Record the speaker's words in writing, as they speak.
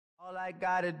All I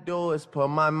gotta do is put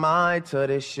my mind to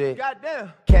this shit.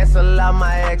 Goddamn. Cancel out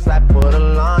my ex, I put a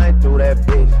line through that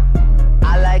bitch.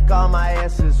 I like all my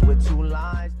answers with 2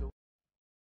 lines.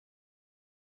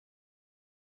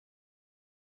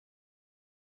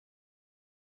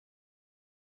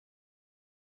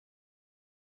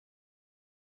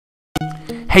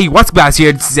 Hey, what's up guys, here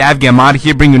it's Zav Gamad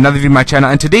here, bringing you another video on my channel.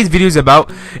 And today's video is about,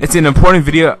 it's an important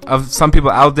video of some people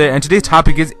out there, and today's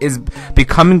topic is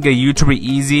becoming a YouTuber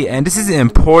easy. And this is an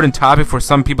important topic for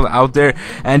some people out there,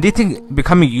 and they think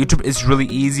becoming a YouTuber is really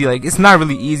easy. Like, it's not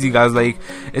really easy, guys. Like,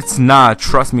 it's not,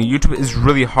 trust me. YouTube is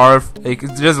really hard. Like,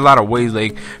 there's a lot of ways.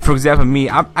 Like, for example, me,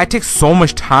 I take so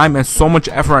much time and so much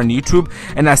effort on YouTube,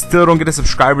 and I still don't get the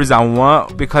subscribers I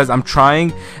want because I'm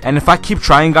trying. And if I keep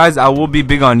trying, guys, I will be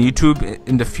big on YouTube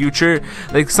in the future.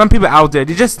 Like, some people out there,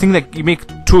 they just think that you make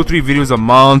 2 or 3 videos a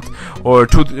month or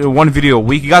 1 video a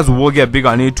week, you guys will get big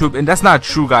on YouTube, and that's not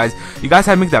true, guys. You guys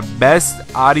have to make the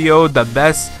best audio, the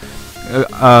best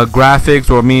graphics,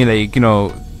 or like, you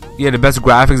know, yeah, the best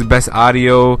graphics, the best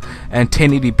audio, and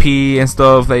 1080p and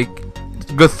stuff, like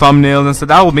good thumbnails and stuff.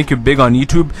 That will make you big on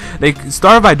YouTube. Like,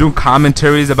 start by doing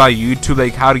commentaries about YouTube,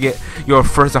 like how to get your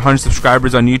first 100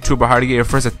 subscribers on YouTube, or how to get your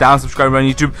first 1,000 subscribers on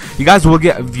YouTube. You guys will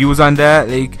get views on that.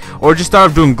 Like, or just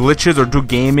start doing glitches, or do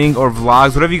gaming, or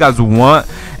vlogs, whatever you guys want.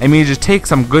 I mean, just take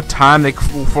some good time. Like,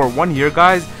 for 1 year,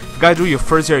 guys, if you guys do your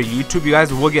first year of YouTube, you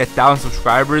guys will get 1,000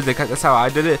 subscribers. Like, that's how I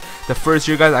did it. The first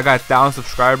year, guys, I got 1,000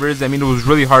 subscribers. I mean, it was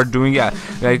really hard doing it.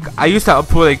 Like, I used to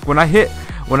upload, like, when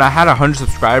I had 100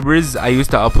 subscribers, I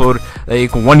used to upload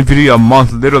like 1 video a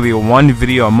month, literally 1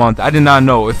 video a month. I did not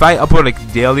know. If I upload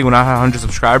like daily when I had 100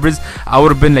 subscribers, I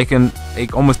would have been like in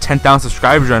like almost 10,000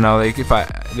 subscribers right now. Like, if I,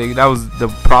 like, that was the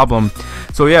problem.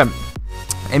 So yeah,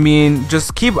 I mean,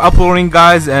 just keep uploading,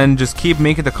 guys, and just keep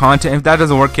making the content. If that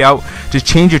doesn't work out, just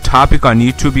change your topic on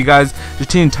YouTube. You guys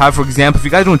just change the topic. For example, if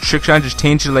you guys doing trick shot, just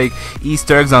change it like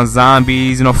Easter eggs on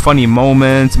zombies, you know, funny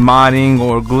moments, modding,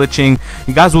 or glitching.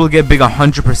 You guys will get big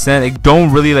 100%. Like,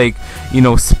 don't really, like, you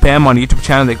know, spam on YouTube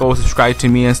channel, like, oh, subscribe to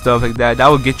me and stuff like that. That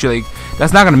will get you, like,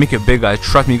 that's not gonna make you big, guys.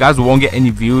 Trust me, you guys won't get any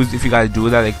views if you guys do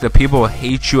that. Like, the people will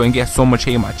hate you and get so much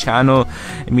hate on my channel.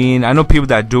 I mean, I know people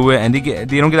that do it and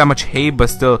they don't get that much hate, but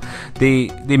still they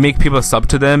make people sub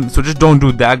to them. So just don't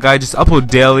do that, guys. Just upload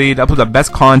daily, upload the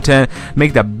best content,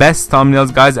 make the best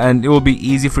thumbnails, guys, and it will be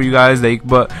easy for you guys. Like,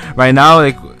 but right now,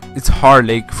 like, it's hard.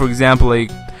 Like, for example,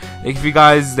 like if you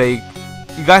guys, like,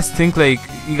 you guys think like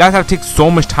you guys have to take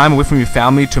so much time away from your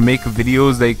family to make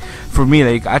videos. Like, for me,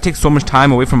 like, I take so much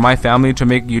time away from my family to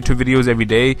make YouTube videos every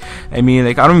day. I mean,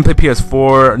 like, I don't even play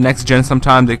PS4 next gen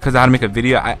sometimes because I had to make a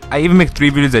video. I even make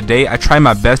 3 videos a day. I try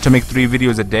my best to make 3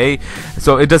 videos a day,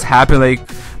 so it does happen. Like,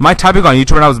 my topic on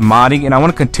YouTube right now is modding, and I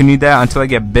want to continue that until I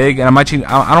get big. And I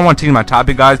don't want to change my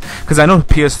topic, guys, because I know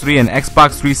PS3 and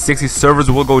Xbox 360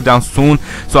 servers will go down soon.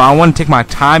 So I want to take my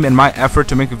time and my effort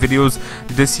to make videos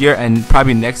this year and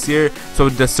probably next year, so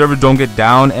the servers don't get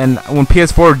down. And when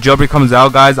PS4 jailbreak comes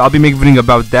out, guys, I'll be making videos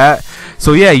about that.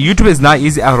 So yeah, YouTube is not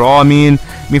easy at all. I mean,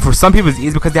 for some people it's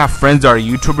easy because they have friends that are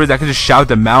YouTubers that can just shout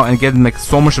them out and get them like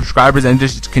so much subscribers and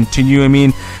just continue. I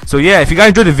mean, so yeah, if you guys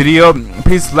enjoyed the video,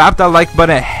 please slap that like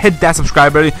button and hit that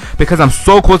subscribe button, because I'm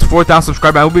so close to 4,000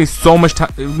 subscribers. It will be so much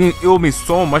it will mean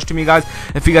so much to me, guys,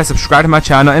 if you guys subscribe to my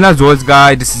channel. And as always,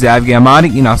 guys, this is Zav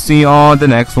Gamadi, and I'll see you on the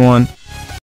next one.